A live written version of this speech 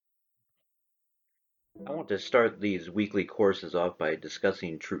I want to start these weekly courses off by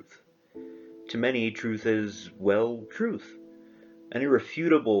discussing truth. To many, truth is, well, truth. An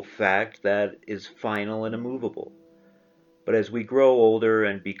irrefutable fact that is final and immovable. But as we grow older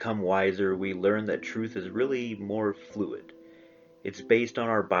and become wiser, we learn that truth is really more fluid. It's based on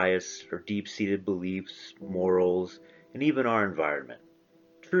our bias, our deep seated beliefs, morals, and even our environment.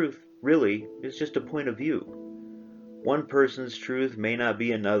 Truth, really, is just a point of view. One person's truth may not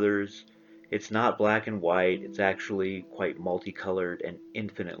be another's. It's not black and white, it's actually quite multicolored and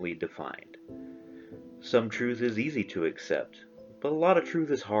infinitely defined. Some truth is easy to accept, but a lot of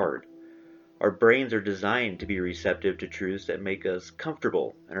truth is hard. Our brains are designed to be receptive to truths that make us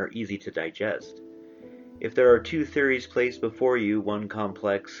comfortable and are easy to digest. If there are two theories placed before you, one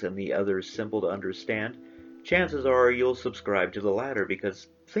complex and the other simple to understand, chances are you'll subscribe to the latter because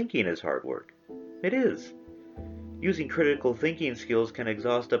thinking is hard work. It is. Using critical thinking skills can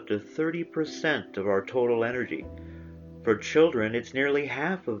exhaust up to 30% of our total energy. For children, it's nearly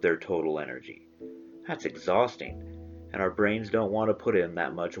half of their total energy. That's exhausting, and our brains don't want to put in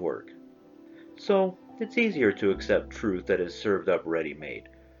that much work. So, it's easier to accept truth that is served up ready-made.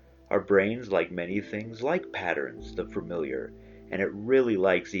 Our brains, like many things, like patterns, the familiar, and it really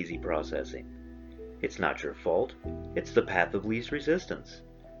likes easy processing. It's not your fault. It's the path of least resistance.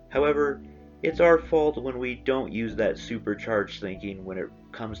 However, it's our fault when we don't use that supercharged thinking when it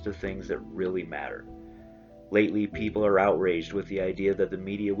comes to things that really matter. Lately, people are outraged with the idea that the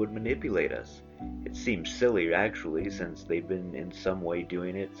media would manipulate us. It seems silly, actually, since they've been in some way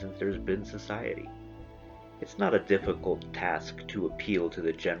doing it since there's been society. It's not a difficult task to appeal to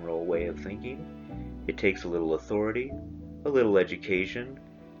the general way of thinking. It takes a little authority, a little education,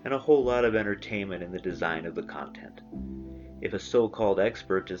 and a whole lot of entertainment in the design of the content. If a so-called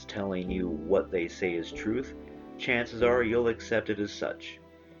expert is telling you what they say is truth, chances are you'll accept it as such.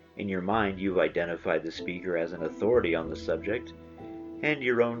 In your mind, you've identified the speaker as an authority on the subject, and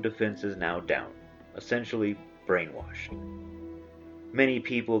your own defense is now down, essentially brainwashed. Many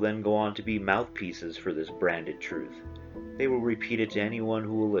people then go on to be mouthpieces for this branded truth. They will repeat it to anyone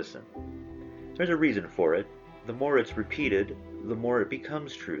who will listen. There's a reason for it. The more it's repeated, the more it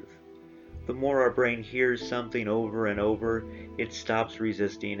becomes truth. The more our brain hears something over and over, it stops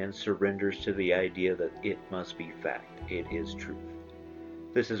resisting and surrenders to the idea that it must be fact. It is truth.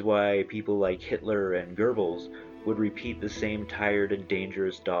 This is why people like Hitler and Goebbels would repeat the same tired and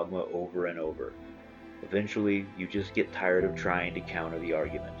dangerous dogma over and over. Eventually, you just get tired of trying to counter the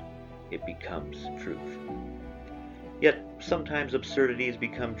argument. It becomes truth. Yet, sometimes absurdities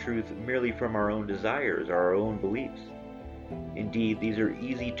become truth merely from our own desires or our own beliefs. Indeed, these are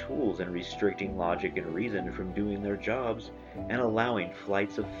easy tools in restricting logic and reason from doing their jobs and allowing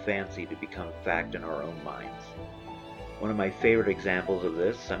flights of fancy to become fact in our own minds. One of my favorite examples of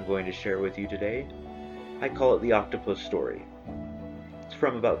this I'm going to share with you today. I call it the Octopus story. It's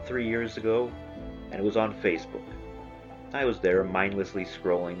from about 3 years ago, and it was on Facebook. I was there mindlessly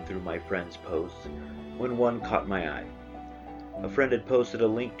scrolling through my friends' posts when one caught my eye. A friend had posted a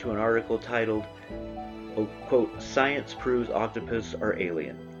link to an article titled, quote, "Science proves octopus are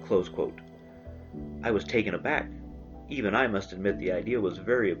alien," close quote. I was taken aback. Even I must admit the idea was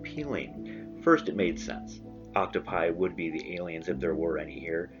very appealing. First, it made sense. Octopi would be the aliens if there were any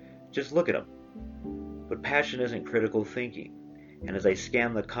here. Just look at them. But passion isn't critical thinking, and as I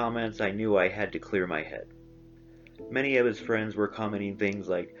scanned the comments, I knew I had to clear my head. Many of his friends were commenting things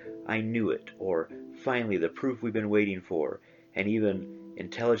like, "I knew it," or "Finally, the proof we've been waiting for," and even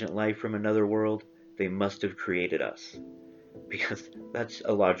 "Intelligent life from another world, they must have created us." Because that's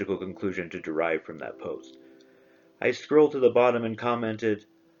a logical conclusion to derive from that post. I scrolled to the bottom and commented,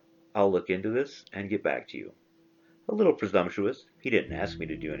 "I'll look into this and get back to you." A little presumptuous, he didn't ask me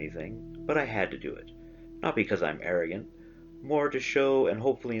to do anything, but I had to do it. Not because I'm arrogant, more to show and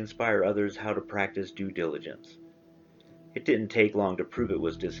hopefully inspire others how to practice due diligence. It didn't take long to prove it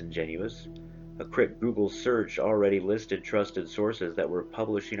was disingenuous. A quick Google search already listed trusted sources that were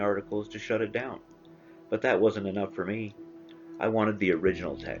publishing articles to shut it down. But that wasn't enough for me. I wanted the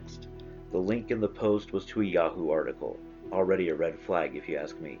original text. The link in the post was to a Yahoo article, already a red flag if you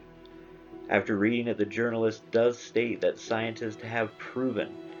ask me. After reading it, the journalist does state that scientists have proven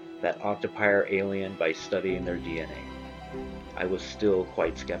that octopi are alien by studying their DNA. I was still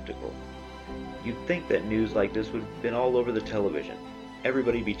quite skeptical. You'd think that news like this would have been all over the television.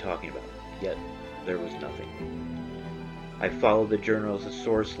 Everybody'd be talking about it, yet there was nothing. I followed the journalist's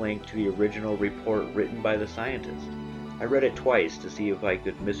source link to the original report written by the scientist. I read it twice to see if I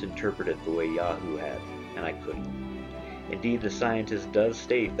could misinterpret it the way Yahoo had, and I couldn't. Indeed, the scientist does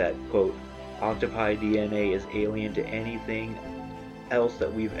state that, quote, "Octopi DNA is alien to anything else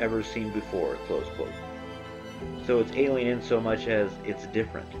that we've ever seen before," close quote. So it's alien in so much as it's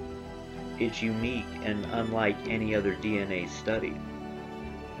different. It's unique and unlike any other DNA studied.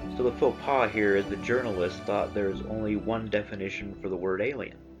 So the faux pas here is the journalist thought there is only one definition for the word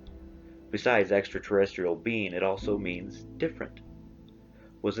alien. Besides extraterrestrial being, it also means different.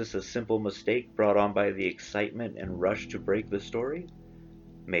 Was this a simple mistake brought on by the excitement and rush to break the story?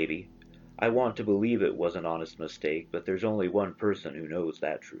 Maybe. I want to believe it was an honest mistake, but there's only one person who knows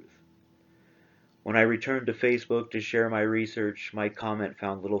that truth. When I returned to Facebook to share my research, my comment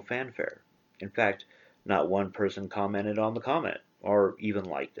found little fanfare. In fact, not one person commented on the comment, or even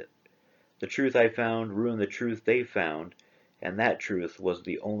liked it. The truth I found ruined the truth they found, and that truth was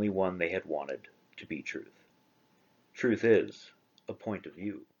the only one they had wanted to be truth. Truth is a point of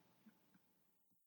view.